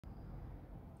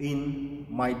In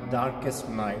my darkest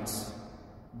nights,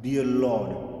 dear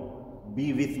Lord,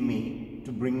 be with me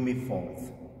to bring me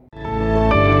forth.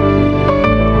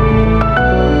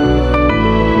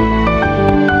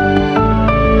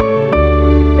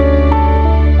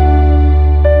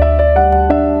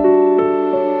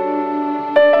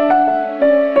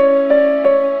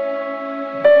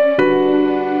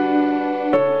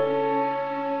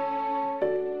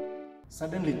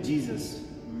 Suddenly Jesus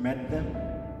met them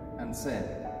and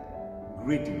said,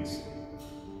 "Greetings."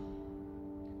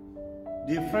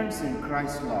 Dear friends in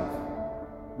Christ's love,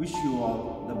 wish you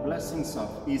all the blessings of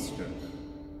Easter.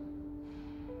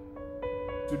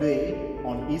 Today,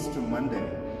 on Easter Monday,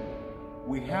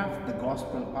 we have the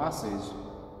Gospel passage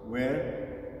where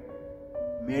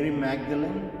Mary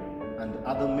Magdalene and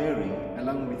other Mary,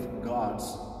 along with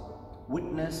God's,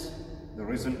 witness the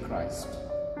risen Christ.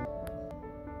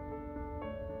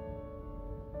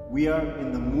 We are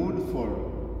in the mood for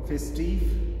festive,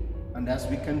 and as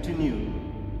we continue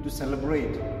to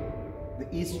celebrate the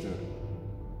Easter,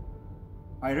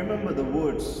 I remember the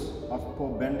words of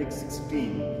Pope Benedict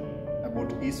XVI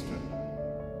about Easter.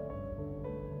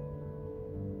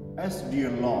 As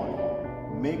dear Lord,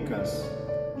 make us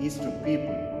Easter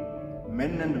people,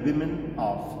 men and women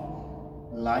of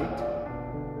light,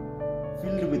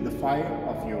 filled with the fire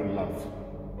of your love.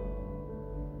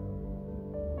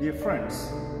 Dear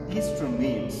friends, Easter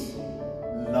means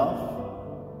love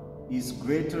is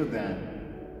greater than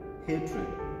hatred,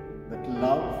 that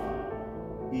love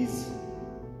is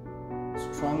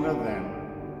stronger than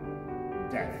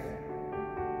death.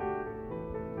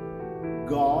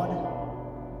 God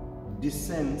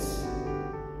descends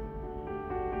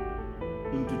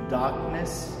into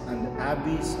darkness and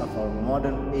abyss of our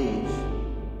modern age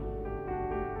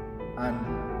and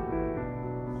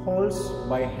holds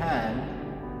by hand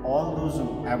all those who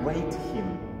await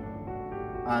Him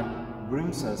and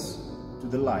brings us to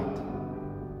the light.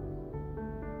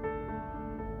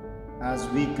 As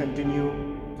we continue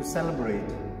to celebrate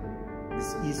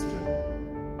this Easter,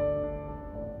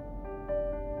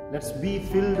 let's be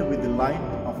filled with the light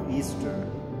of Easter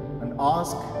and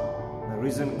ask the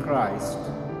risen Christ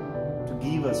to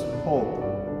give us hope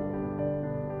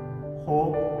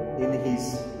in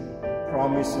His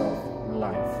promise of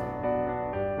life.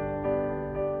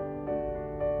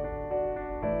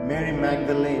 Mary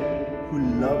Magdalene, who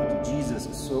loved Jesus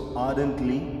so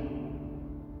ardently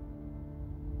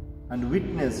and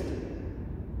witnessed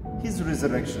His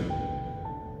resurrection,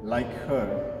 like her,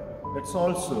 let's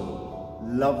also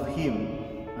love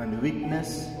Him and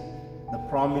witness the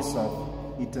promise of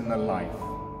eternal life.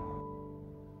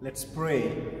 Let's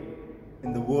pray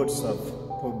in the words of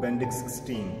Pope Benedict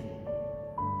XVI.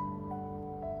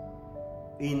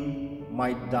 In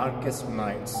my darkest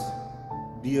nights,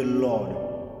 dear Lord,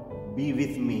 be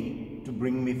with me to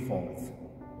bring me forth.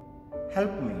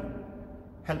 Help me,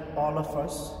 help all of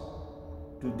us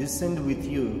to descend with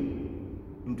you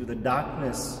into the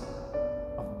darkness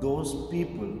of those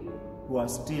people who are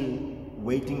still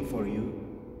waiting for you,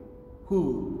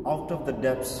 who out of the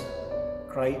depths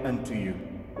cry unto you.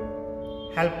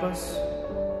 Help us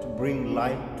to bring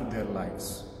light to their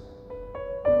lives.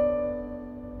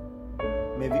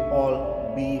 May we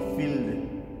all be filled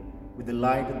with the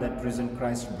light that risen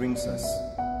Christ brings us.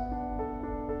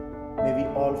 May we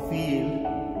all feel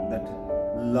that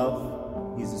love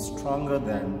is stronger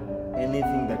than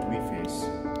anything that we face.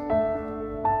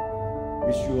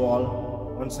 Wish you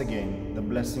all once again the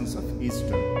blessings of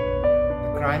Easter.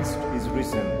 The Christ is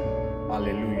risen.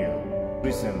 Alleluia.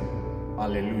 Risen.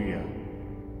 Alleluia.